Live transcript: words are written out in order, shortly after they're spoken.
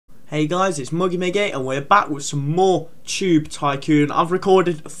Hey guys, it's Muggy Miggy and we're back with some more Tube Tycoon. I've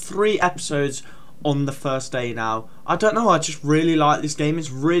recorded 3 episodes on the first day now. I don't know, I just really like this game. It's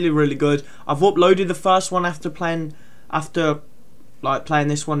really good. I've uploaded the first one after playing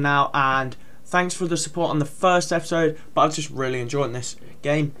this one now, and thanks for the support on the first episode, but I'm just really enjoying this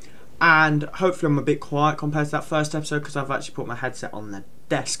game. And hopefully I'm a bit quiet compared to that first episode because I've actually put my headset on the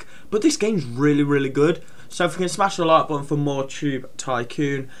desk. But this game's really good. So if you can smash the like button for more Tube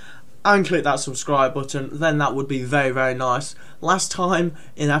Tycoon and click that subscribe button, then that would be very nice. Last time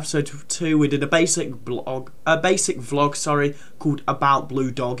in episode 2 we did a basic vlog, called About Blue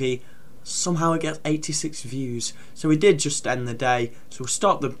Doggy. Somehow it gets 86 views. So we did just end the day. So we'll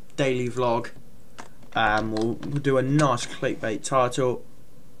stop the daily vlog. We'll do a nice clickbait title.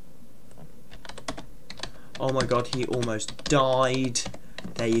 Oh my god, he almost died.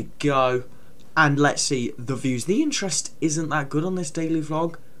 There you go. And let's see the views. The interest isn't that good on this daily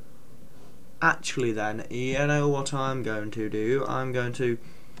vlog. Actually then, you know what I'm going to do? I'm going to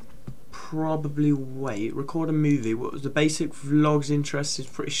probably record a movie. What was the basic vlog's interest is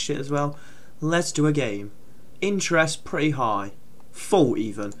pretty shit as well. Let's do a game. Interest pretty high. Full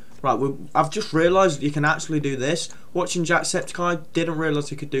even. Right, I've just realised you can actually do this. Watching Jacksepticeye, didn't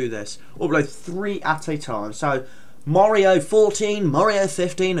realise you could do this. Upload 3 at a time. So, Mario 14, Mario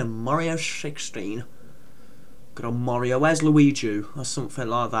 15 and Mario 16. Good old Mario. Where's Luigi? Or something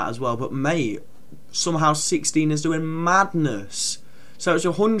like that as well. But mate, somehow 16 is doing madness. So it's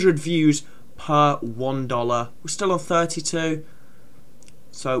 100 views per $1. We're still on 32.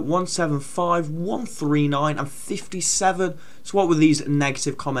 So 175, 139 and 57. So what were these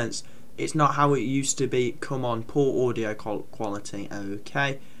negative comments? It's not how it used to be. Come on, poor audio quality.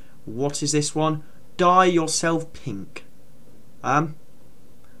 Okay. What is this one? Dye yourself pink.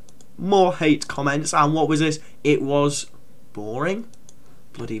 More hate comments. And what was this? It was boring.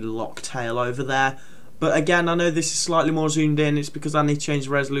 Bloody locktail over there. But again, I know this is slightly more zoomed in. It's because I need to change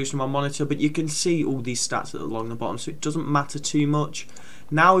the resolution of my monitor. But you can see all these stats along the bottom, so it doesn't matter too much.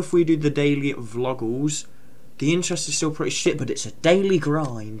 Now if we do the daily vloggles, the interest is still pretty shit, but it's a daily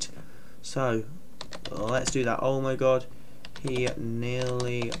grind. So, let's do that. Oh my god. He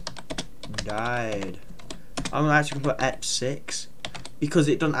nearly died. I'm actually going to put Ep6. Because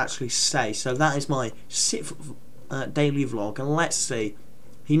it doesn't actually say. So that is my 6th daily vlog. And let's see.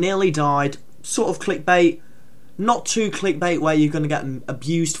 He nearly died. Sort of clickbait. Not too clickbait where you're going to get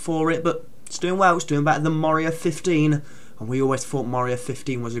abused for it. But it's doing well. It's doing better than Mario 15. And we always thought Mario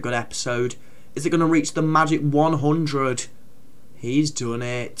 15 was a good episode. Is it going to reach the magic 100? He's done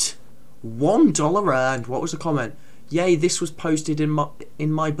it. $1 earned. What was the comment? Yay, this was posted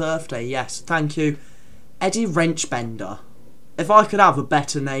in my birthday. Yes, thank you. Eddie Wrenchbender. If I could have a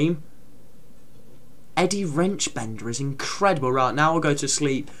better name. Eddie Wrenchbender is incredible. Right, now I'll go to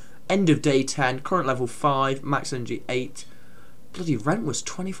sleep. End of day 10. Current level 5. Max energy 8. Bloody rent was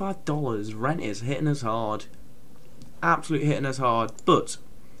 $25. Rent is hitting us hard. Absolutely hitting us hard. But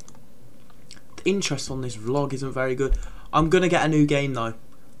the interest on this vlog isn't very good. I'm going to get a new game though.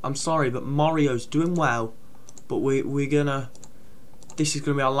 I'm sorry, but Mario's doing well. But we're going to... This is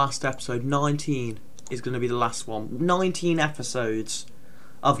going to be our last episode. 19. Is going to be the last one. 19 episodes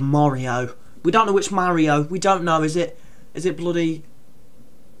of Mario. We don't know which Mario. We don't know. Is it bloody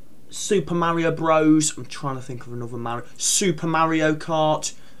Super Mario Bros? I'm trying to think of another Mario. Super Mario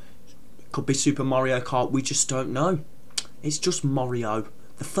Kart. Could be Super Mario Kart. We just don't know. It's just Mario.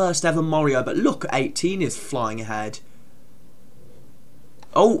 The first ever Mario. But look, 18 is flying ahead.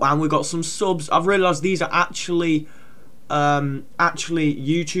 Oh, and we got some subs. I've realised these are actually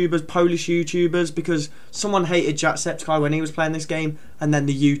YouTubers, Polish YouTubers, because someone hated Jacksepticeye when he was playing this game, and then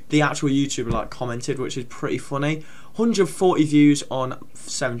the actual YouTuber like commented, which is pretty funny. 140 views on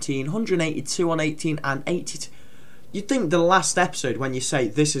 17, 182 on 18, and 82. You'd think the last episode, when you say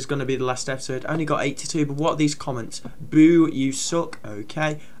this is going to be the last episode, only got 82, but what are these comments? Boo, you suck,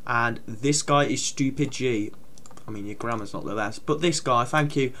 okay, and this guy is stupid G. I mean, your grammar's not the best, but this guy,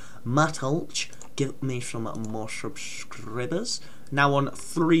 thank you, Matt Hulch. Give me some more subscribers. Now on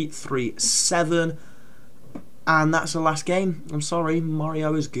 337. And that's the last game. I'm sorry,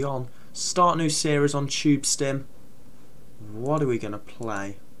 Mario is gone. Start new series on Tube Stim. What are we going to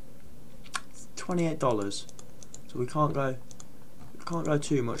play? $28. So we can't go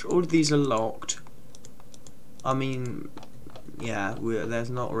too much. All of these are locked. I mean, yeah, there's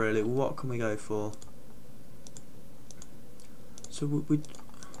not really. What can we go for? So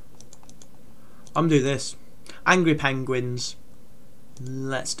I'm gonna do this. Angry Penguins.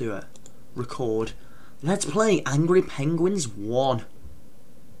 Let's do it. Record. Let's play Angry Penguins 1.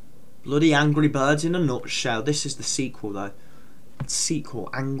 Bloody Angry Birds in a nutshell. This is the sequel though. sequel,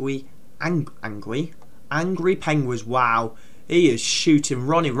 Angry Penguins. Wow, he is shooting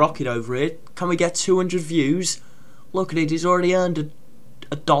Ronnie Rocket over here. Can we get 200 views? Look at it, he's already earned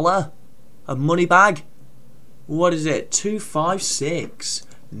a dollar, a money bag. What is it? 256.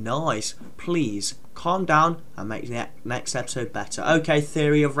 Nice. Please calm down and make the next episode better. Okay,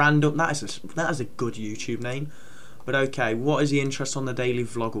 Theory of Random. That is a good YouTube name. But okay, what is the interest on the daily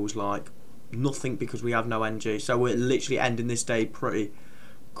vloggles like? Nothing, because we have no NG. So we're literally ending this day pretty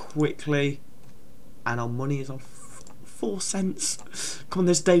quickly. And our money is on 4 cents. Come on,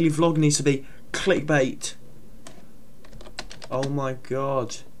 this daily vlog needs to be clickbait. Oh my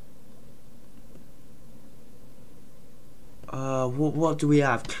god. What do we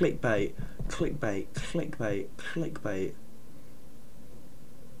have? Clickbait.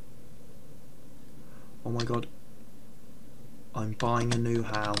 Oh my god. I'm buying a new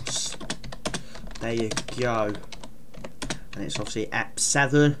house. There you go. And it's obviously app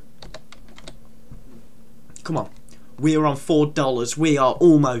 7. Come on. We are on $4. We are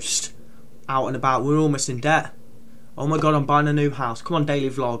almost out and about. We're almost in debt. Oh my god, I'm buying a new house. Come on, daily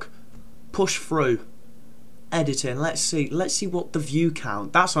vlog. Push through. Editing. Let's see what the view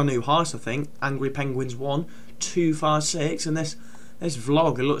count. That's our new highest, I think. Angry Penguins 1, 256, and this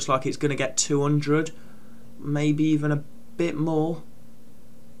vlog, it looks like it's gonna get 200, maybe even a bit more.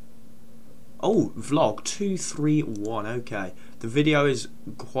 Oh, vlog 231. Okay, the video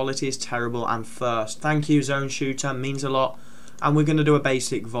quality is terrible. And first, thank you Zone Shooter, means a lot. And we're gonna do a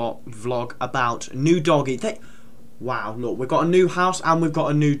basic vlog about new doggy. Wow, look, we've got a new house and we've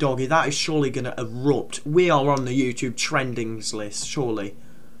got a new doggy. That is surely going to erupt. We are on the YouTube trendings list, surely.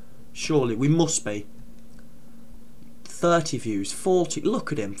 Surely, we must be. 30 views, 40.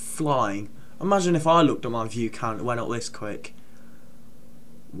 Look at him flying. Imagine if I looked at my view count and went up this quick.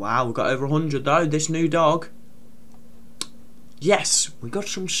 Wow, we've got over 100 though, this new dog. Yes, we got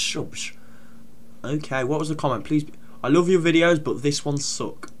some subs. Okay, what was the comment? Please, I love your videos, but this one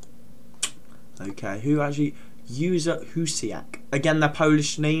suck. Okay, who actually... User Husiak. Again, they're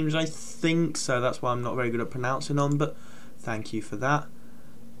Polish names, I think, so that's why I'm not very good at pronouncing them, but thank you for that.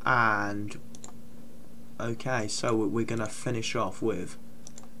 And okay, so we're gonna finish off with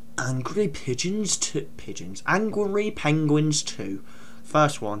Angry Penguins 2.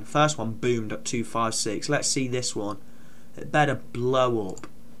 First one boomed at 256. Let's see this one. It better blow up.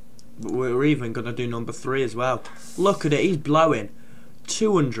 But we're even gonna do number 3 as well. Look at it, he's blowing.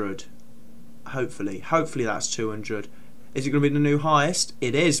 200. Hopefully that's 200. Is it going to be the new highest?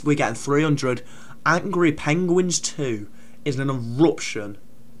 It is. We're getting 300. Angry Penguins 2 is an eruption.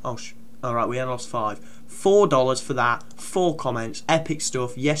 Oh, alright, we only lost 5. $4 for that. 4 comments. Epic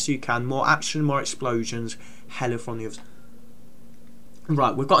stuff. Yes, you can. More action, more explosions. Hella from the others.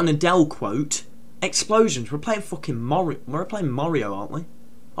 Right, we've got an Adele quote. Explosions. We're playing fucking Mario. We're playing Mario, aren't we?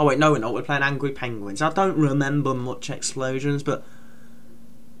 Oh, wait, no, we're not. We're playing Angry Penguins. I don't remember much explosions, but...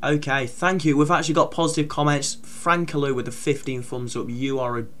 Okay, thank you. We've actually got positive comments. Frankaloo with the 15 thumbs up. You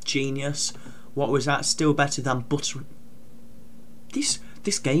are a genius. What was that? Still better than butter. This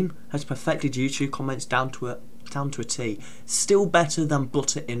game has perfected YouTube comments down to a T. Still better than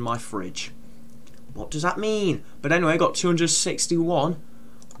butter in my fridge. What does that mean? But anyway, got 261.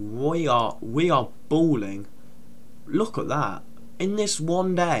 We are balling. Look at that. In this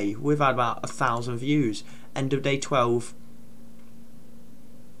one day, we've had about 1,000 views. End of day 12.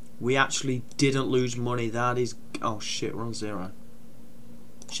 We actually didn't lose money. That is... Oh shit, we're on 0.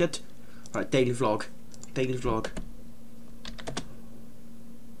 Shit. Right, daily vlog.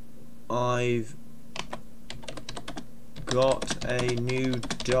 I've got a new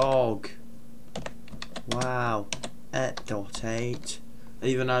dog. Wow. 8.8.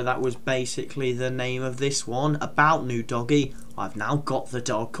 Even though that was basically the name of this one. About new doggy. I've now got the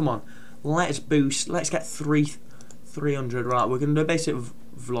dog. Come on. Let's boost. Let's get 300. Right, we're going to do a basic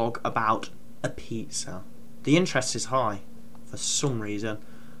vlog about a pizza. The interest is high for some reason,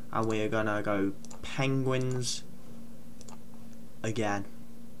 and we are gonna go penguins again.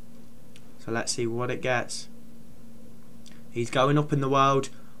 So let's see what it gets. He's going up in the world.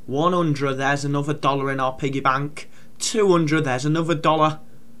 100, there's another dollar in our piggy bank. 200, there's another dollar.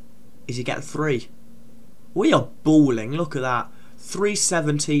 Is he getting 3? We are balling, look at that.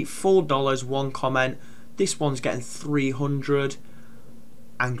 370, $4, 1 comment. This one's getting 300.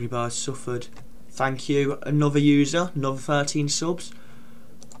 Angry Birds suffered. Thank you. Another user. Another 13 subs.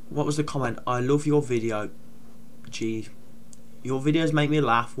 What was the comment? I love your video. Gee. Your videos make me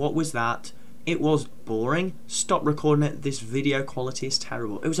laugh. What was that? It was boring. Stop recording it. This video quality is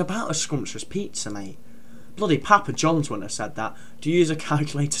terrible. It was about a scrumptious pizza, mate. Bloody Papa John's wouldn't have said that. Do you use a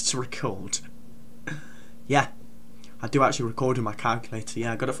calculator to record? Yeah. I do actually record in my calculator.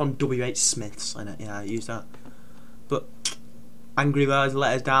 Yeah, I got it from WH Smith's in it. Yeah, I use that. But Angry Birds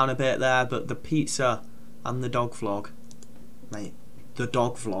let us down a bit there. But the pizza and the dog vlog, mate, the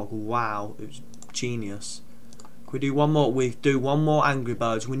dog vlog. Wow, it was genius. Can we do one more? We do one more Angry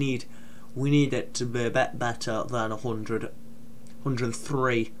Birds. We need it to be a bit better than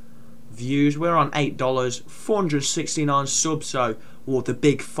 103 views. We're on $8, 469 subs. So, well, the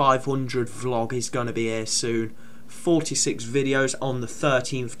big 500 vlog is going to be here soon. 46 videos on the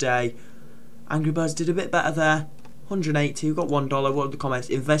 13th day. Angry Birds did a bit better there. 180. We got $1. What are the comments?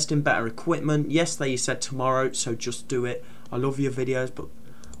 Invest in better equipment. Yesterday you said tomorrow, so just do it. I love your videos, but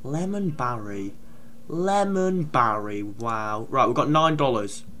Lemon Barry. Wow. Right, we've got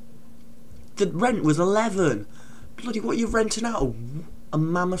 $9. The rent was 11. Bloody, what are you renting out? A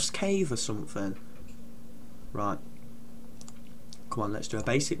mammoth's cave or something? Right. Come on, let's do a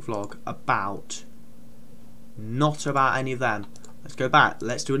basic vlog about... Not about any of them. Let's go back.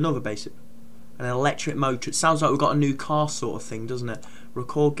 Let's do another basic. An electric motor. It sounds like we've got a new car sort of thing, doesn't it?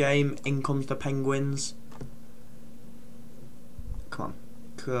 Record game. In comes the penguins. Come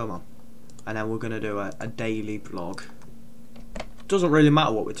on. And then we're going to do a daily vlog. Doesn't really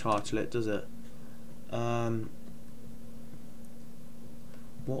matter what we title it, does it?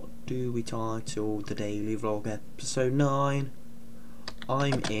 What do we title the daily vlog? Episode 9.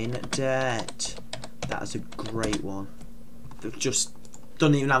 I'm in debt. That is a great one. Just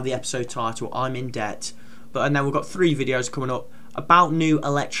don't even have the episode title. I'm in debt. And then we've got 3 videos coming up about new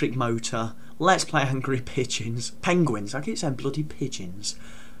electric motor. Let's play Angry Pigeons. Penguins. I keep saying bloody pigeons.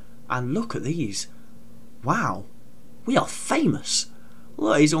 And look at these. Wow. We are famous.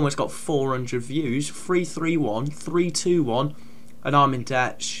 Look, he's almost got 400 views. 331, 321. And I'm in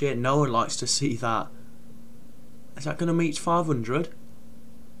debt. Shit, no one likes to see that. Is that going to reach 500?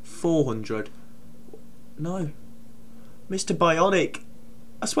 400. No. Mr. Bionic.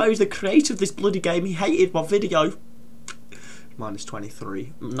 I swear he's the creator of this bloody game. He hated my video. Minus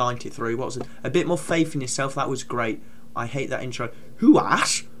 23. 93. What was it? A bit more faith in yourself. That was great. I hate that intro. Who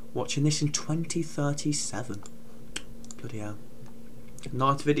Ash? Watching this in 2037. Bloody hell.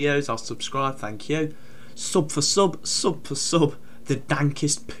 9 videos. I'll subscribe. Thank you. Sub for sub. Sub for sub. The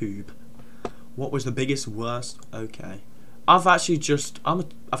dankest poob. What was the biggest worst? Okay. I've just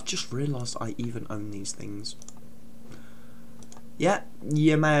realised I even own these things. Yeah,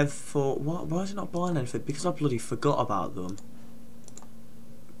 you may have thought, what? Why is it not buying anything? Because I bloody forgot about them.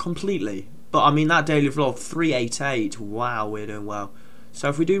 Completely. But I mean, that daily vlog, 388. Wow, we're doing well. So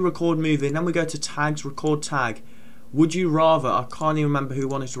if we do record movie, and then we go to tags, record tag. Would you rather, I can't even remember who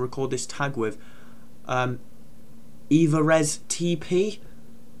wanted to record this tag with. Evarez TP.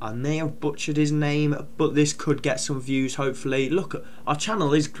 I may have butchered his name, but this could get some views, hopefully. Look, our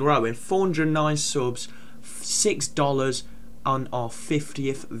channel is growing. 409 subs, $6 on our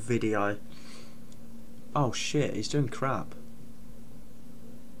 50th video. Oh shit, he's doing crap.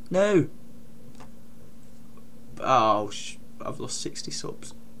 No. Oh, I've lost 60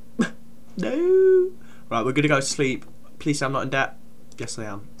 subs. No. Right, we're gonna go to sleep. Please say I'm not in debt. Yes, I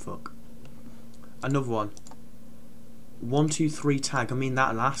am. Fuck. Another one. 1, 2, 3 tag. I mean,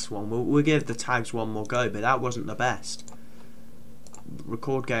 that last one. We'll give the tags one more go, but that wasn't the best.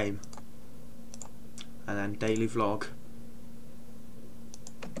 Record game. And then daily vlog.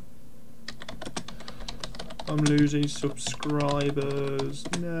 I'm losing subscribers.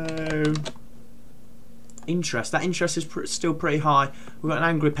 No. Interest. That interest is still pretty high. We've got an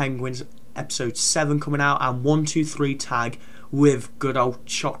Angry Penguins episode 7 coming out, and 1, 2, 3 tag with good old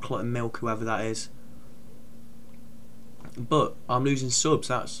chocolate and milk, whoever that is. But I'm losing subs.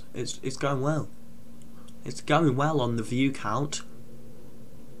 It's going well. It's going well on the view count.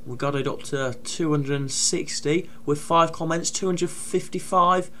 We got it up to 260 with 5 comments.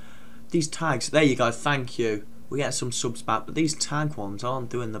 255. These tags. There you go. Thank you. We get some subs back, but these tag ones aren't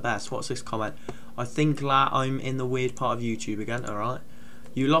doing the best. What's this comment? I think that I'm in the weird part of YouTube again. All right.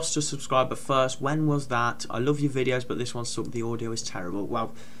 You lost a subscriber first. When was that? I love your videos, but this one sucked. The audio is terrible.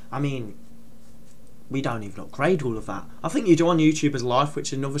 Well, I mean, we don't even upgrade all of that. I think you do on YouTuber's Life,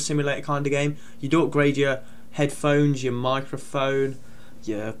 which is another simulator kind of game. You do upgrade your headphones, your microphone,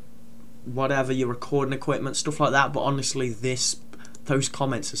 your whatever, your recording equipment, stuff like that. But honestly, those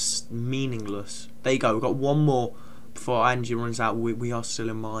comments are meaningless. There you go. We've got one more before our energy runs out. We are still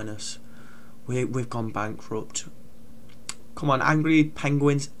in minus. We've gone bankrupt. Come on, Angry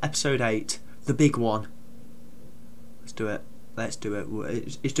Penguins episode 8, the big one. Let's do it. Let's do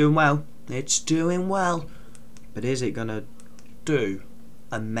it. It's doing well. It's doing well. But is it gonna do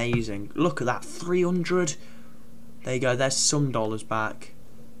amazing? Look at that, 300. There you go. There's some dollars back.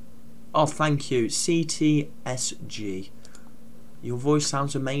 Oh, thank you, CTSG. Your voice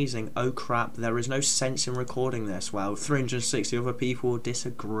sounds amazing. Oh crap, there is no sense in recording this. Well, 360 other people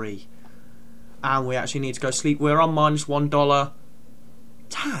disagree. And we actually need to go sleep. We're on -$1.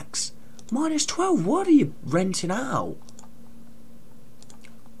 Tax. -12. What are you renting out?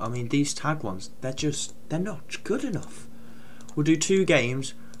 I mean, these tag ones, they're not good enough. We'll do 2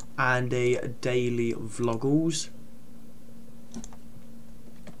 games and a daily vloggles.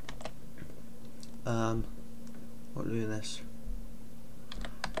 What are we doing this?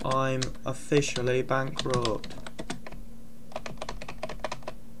 I'm officially bankrupt.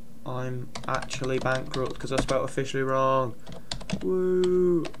 I'm actually bankrupt because I spelled officially wrong.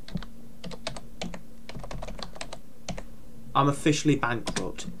 Woo! I'm officially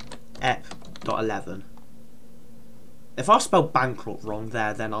bankrupt. Ep.11. If I spell bankrupt wrong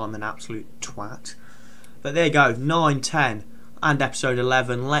there, then I'm an absolute twat. But there you go, 9, 10, and episode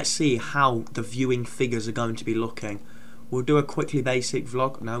 11. Let's see how the viewing figures are going to be looking. We'll do a quickly basic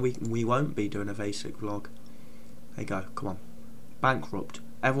vlog. No, we won't be doing a basic vlog. There you go, come on. Bankrupt.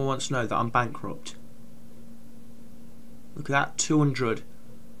 Everyone wants to know that I'm bankrupt. Look at that, 200.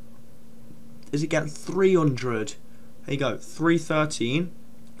 Is it getting 300? There you go, 313,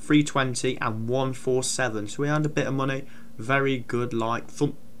 320, and 147. So we earned a bit of money. Very good. Like,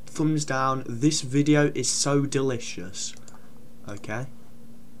 thumbs down. This video is so delicious. Okay.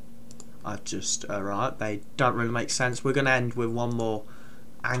 Alright, they don't really make sense. We're going to end with one more.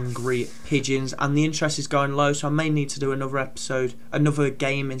 Angry pigeons. And the interest is going low, so I may need to do another episode, another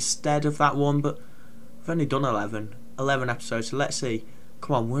game instead of that one. But we've only done 11 episodes, so let's see.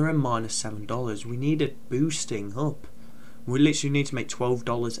 Come on, we're in -$7. We need it boosting up. We literally need to make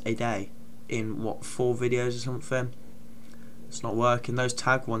 $12 a day in, what, 4 videos or something. It's not working. Those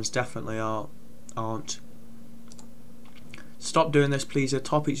tag ones definitely aren't. Stop doing this, please. The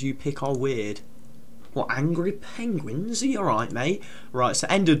topics you pick are weird. What, angry penguins? Are you alright, mate? Right, so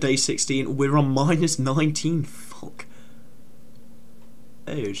end of day 16. We're on -19. Fuck.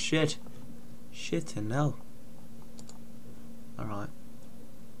 Oh, shit. Shit and hell. Alright.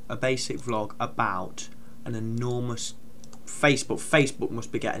 A basic vlog about an enormous Facebook. Facebook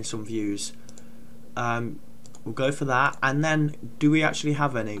must be getting some views. We'll go for that. And then, do we actually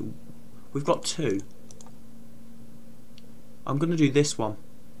have any? We've got 2. I'm going to do this one.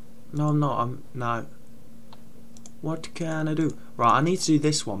 No, I'm not. No. What can I do? Right, I need to do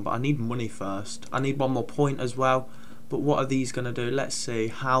this one, but I need money first. I need 1 more point as well. But what are these going to do? Let's see.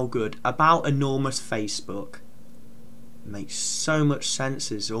 How good. About enormous Facebook. Makes so much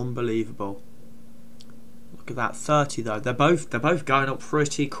sense. It's unbelievable. Look at that. 30 though. They're both going up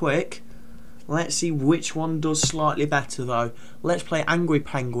pretty quick. Let's see which one does slightly better though. Let's play Angry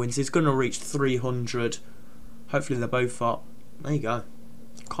Penguins. It's going to reach 300. Hopefully they're both up. There you go.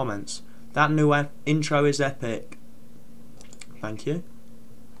 Comments. That new intro is epic. Thank you.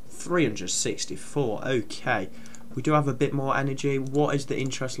 364. Okay. We do have a bit more energy. What is the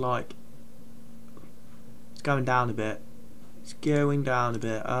interest like? It's going down a bit. It's going down a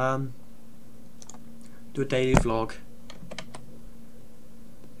bit. Do a daily vlog.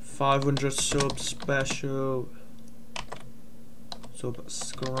 500 sub special.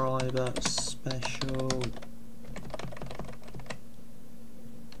 Subscriber special.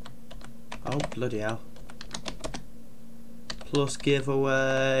 Oh, bloody hell. Plus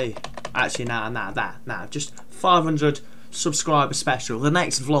giveaway. Actually, nah. Just 500 subscriber special. The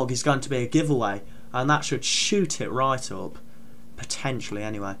next vlog is going to be a giveaway. And that should shoot it right up. Potentially,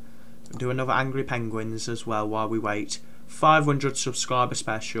 anyway. Do another Angry Penguins as well while we wait. 500 subscriber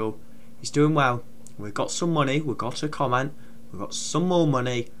special. He's doing well. We've got some money. We've got a comment. We've got some more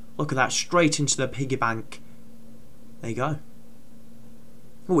money. Look at that. Straight into the piggy bank. There you go.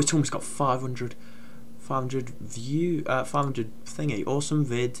 Oh, it's almost got 500 view, 500 thingy. Awesome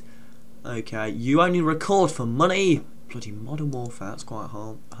vid. Okay, you only record for money. Bloody Modern Warfare, that's quite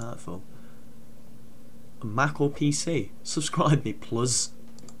hurtful. Mac or PC? Subscribe me, plus.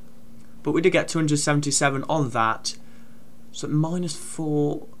 But we did get 277 on that. So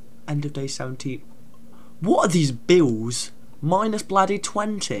 -4, end of day 70. What are these bills? Minus bloody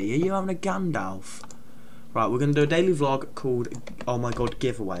 20. Are you having a Gandalf? Right, we're going to do a daily vlog called, oh my god,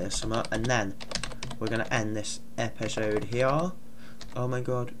 giveaway or something. And then we're going to end this episode here. Oh my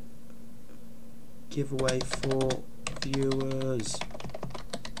god. Giveaway for viewers.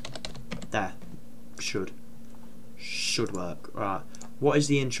 There. Should work. Right. What is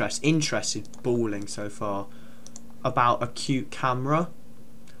the interest? Interest is balling so far. About a cute camera.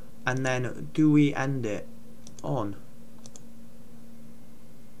 And then do we end it on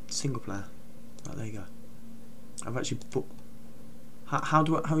single player? Right, there you go. I've actually put. How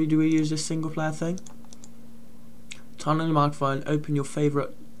do we use this single player thing? Turn on your microphone, open your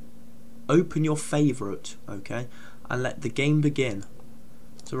favourite, okay, and let the game begin.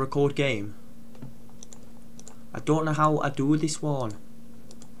 So record game. I don't know how I do this one.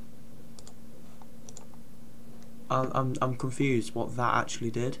 I'm confused what that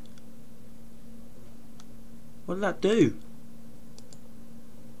actually did. What did that do?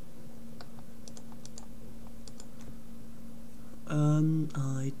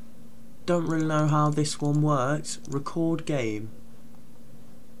 I don't really know how this one works. Record game.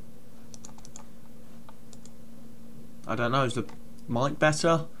 I don't know, is the mic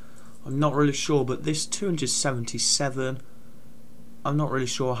better? I'm not really sure, but this 277, I'm not really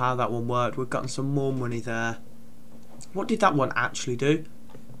sure how that one worked. We've gotten some more money there. What did that one actually do?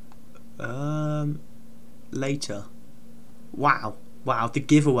 Later. Wow, the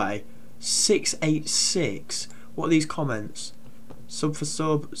giveaway. 686. What are these comments? Sub for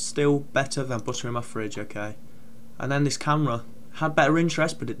sub, still better than butter in my fridge, okay. And then this camera had better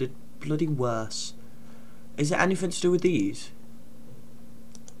interest, but it did bloody worse. Is it anything to do with these?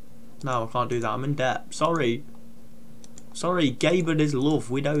 No, I can't do that. I'm in debt. Sorry. Gabe and his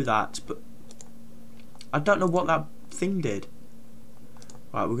love, we know that, but I don't know what that thing did.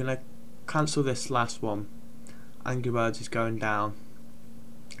 Right, we're gonna cancel this last one. Angry Birds is going down,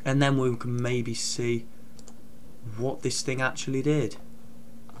 and then we can maybe see what this thing actually did.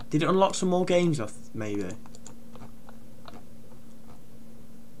 Did it unlock some more games off, maybe?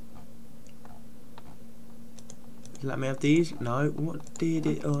 Let me have these. No, what did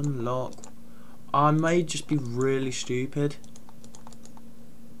it unlock? I may just be really stupid.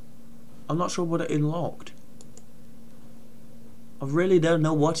 I'm not sure what it unlocked. I really don't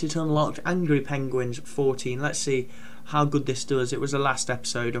know what it unlocked. Angry Penguins 14. Let's see how good this does. It was the last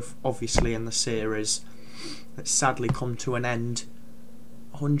episode of, obviously, in the series. It's sadly come to an end.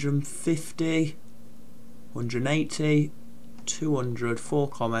 150, 180, 200, 4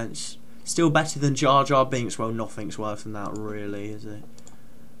 comments. Still better than Jar Jar Binks. Well, nothing's worse than that, really, is it?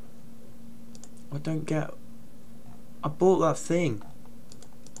 I don't get... I bought that thing.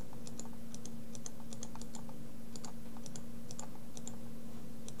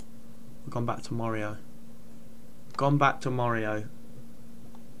 We've gone back to Mario.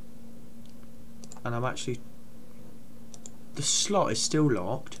 And I'm actually... The slot is still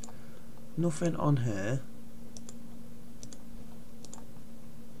locked. Nothing on here.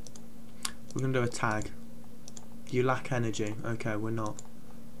 We're going to do a tag. You lack energy. Okay, we're not.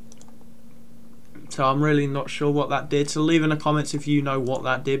 So I'm really not sure what that did. So leave in the comments if you know what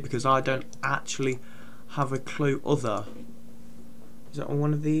that did, because I don't actually have a clue. Other. Is it on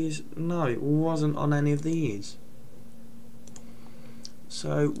one of these? No, it wasn't on any of these.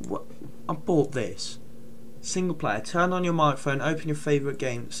 So what? I bought this. Single player. Turn on your microphone. Open your favourite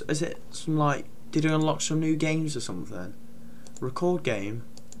games. Is it some like? Did it unlock some new games or something? Record game.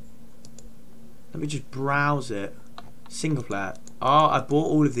 Let me just browse it. Single player. Oh, I bought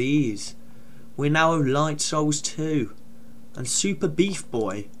all of these. We now have Light Souls 2 and Super Beef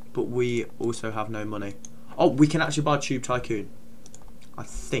Boy, but we also have no money. Oh, we can actually buy Tube Tycoon. I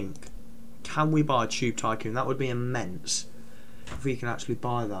think. Can we buy Tube Tycoon? That would be immense if we can actually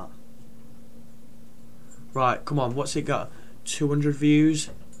buy that. Right, come on, what's it got? 200 views.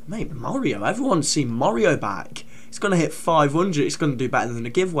 Mate, Mario. Everyone's seen Mario back. It's going to hit 500. It's going to do better than a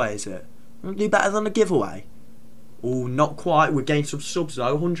giveaway, is it? Do better than a giveaway? Oh, not quite. We're getting some subs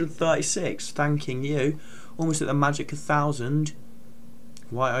though. 136. Thanking you. Almost at the magic 1,000.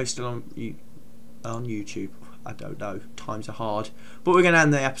 Why are you still on YouTube? I don't know. Times are hard. But we're going to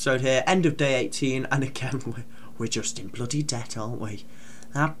end the episode here. End of day 18. And again, we're just in bloody debt, aren't we?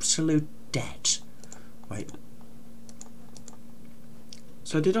 Absolute debt. Wait.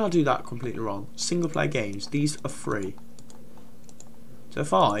 So did I do that completely wrong? Single player games. These are free. So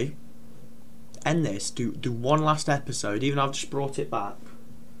if I end this, do one last episode, even if I've just brought it back,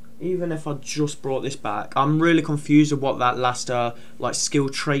 even if I just brought this back, I'm really confused with what that last like skill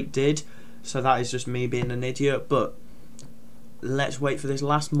trait did, so that is just me being an idiot. But let's wait for this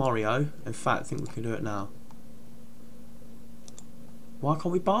last Mario. In fact, I think we can do it now. Why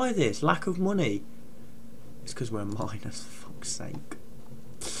can't we buy this? Lack of money. It's because we're minors, for fuck's sake.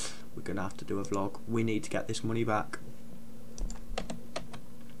 We're gonna have to do a vlog. We need to get this money back.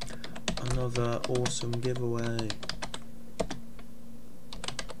 Another awesome giveaway.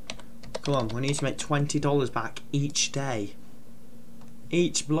 Come on, we need to make $20 back each day.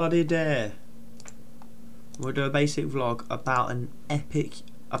 Each bloody day. We'll do a basic vlog about a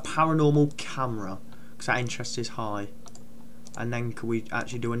paranormal camera, because that interest is high. And then can we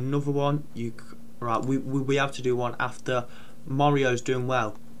actually do another one? Right, we have to do one after Mario's doing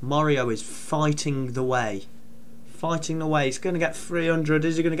well. Mario is fighting the way. Fighting the way. He's going to get 300.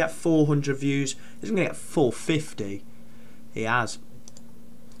 Is he going to get 400 views? Is he going to get 450? He has.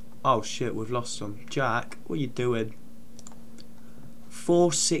 Oh shit, we've lost some. Jack, what are you doing?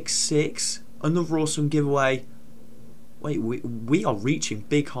 466. Another awesome giveaway. Wait, we are reaching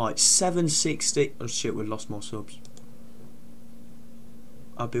big heights. 760. Oh shit, we've lost more subs.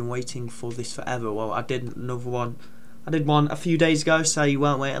 I've been waiting for this forever. Well, I did another one. I did one a few days ago, so you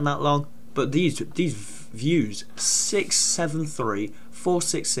weren't waiting that long. But these views, 673,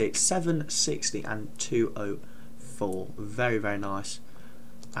 466, 760 and 204. Very, very nice.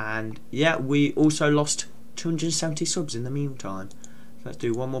 And yeah, we also lost 270 subs in the meantime. So let's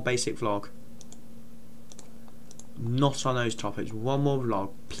do one more basic vlog. Not on those topics. One more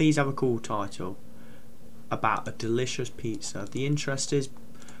vlog. Please have a cool title about a delicious pizza. The interest is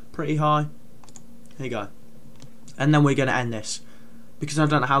pretty high. Here you go. And then we're going to end this, because I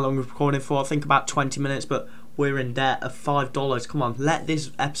don't know how long we're recording for. I think about 20 minutes, but we're in debt of $5. Come on, let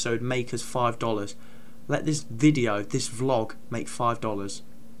this episode make us $5. Let this video, this vlog, make $5.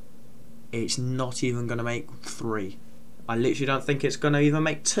 It's not even going to make 3. I literally don't think it's going to even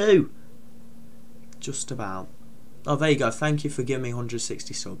make 2. Just about. Oh, there you go. Thank you for giving me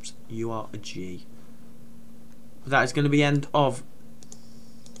 160 subs. You are a G. That is going to be the end of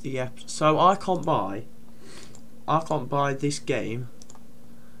the episode. So I can't buy this game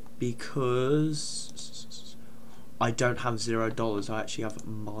because I don't have $0. I actually have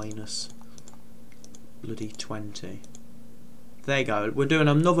minus bloody 20. There you go. We're doing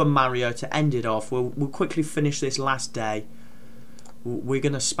another Mario to end it off. We'll quickly finish this last day. We're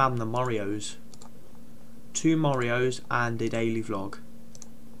gonna spam the Marios. 2 Marios and a daily vlog.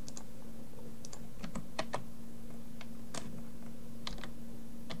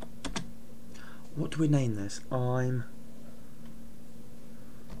 What do we name this? I'm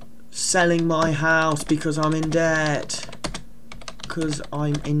selling my house because I'm in debt. Because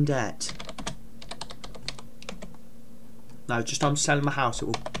I'm in debt. No, just I'm selling my house. It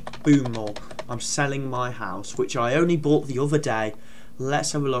will boom more. I'm selling my house, which I only bought the other day.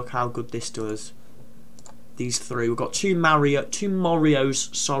 Let's have a look how good this does. These 3. We've got 2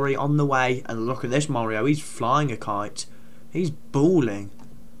 Marios, sorry, on the way. And look at this Mario. He's flying a kite. He's balling.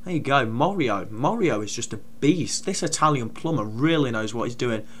 There you go, Mario. Mario is just a beast. This Italian plumber really knows what he's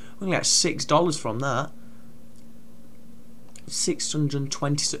doing. We're going to get $6 from that.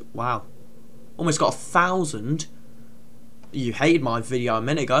 626. Wow. Almost got 1,000. You hated my video a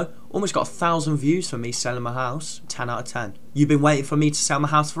minute ago. Almost got 1,000 views for me selling my house. 10 out of 10. You've been waiting for me to sell my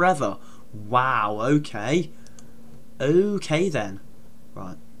house forever. Wow, okay. Okay then.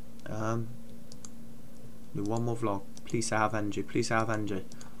 Right. Do one more vlog. Please say I have energy. Please say I have energy.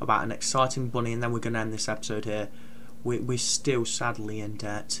 About an exciting bunny, and then we're going to end this episode here. We're still sadly in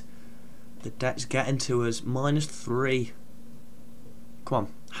debt. The debt's getting to us. Minus 3. Come on.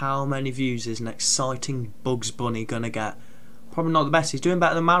 How many views is an exciting Bugs Bunny going to get? Probably not the best. He's doing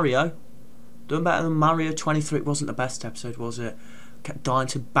better than Mario. Doing better than Mario 23. It wasn't the best episode, was it? Kept dying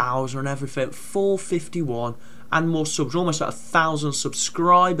to Bowser and everything. 451 and more subs. Almost at 1,000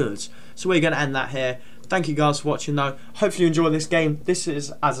 subscribers. So we're going to end that here. Thank you guys for watching though. Hopefully you enjoy this game. This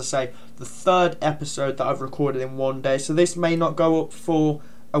is, as I say, the 3rd episode that I've recorded in one day. So this may not go up for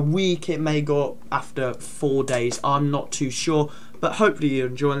a week. It may go up after 4 days. I'm not too sure. But hopefully you're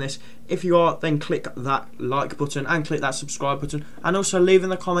enjoying this. If you are, then click that like button and click that subscribe button. And also leave in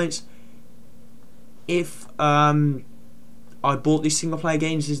the comments if I bought these single player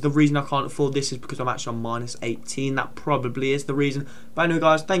games. Is the reason I can't afford this is because I'm actually on minus 18. That probably is the reason. But anyway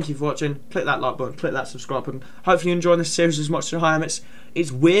guys, thank you for watching. Click that like button, click that subscribe button. Hopefully you're enjoying this series as much as I am.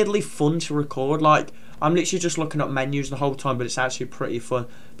 It's weirdly fun to record. Like, I'm literally just looking up menus the whole time, but it's actually pretty fun.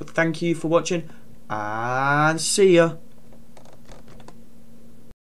 But thank you for watching and see ya.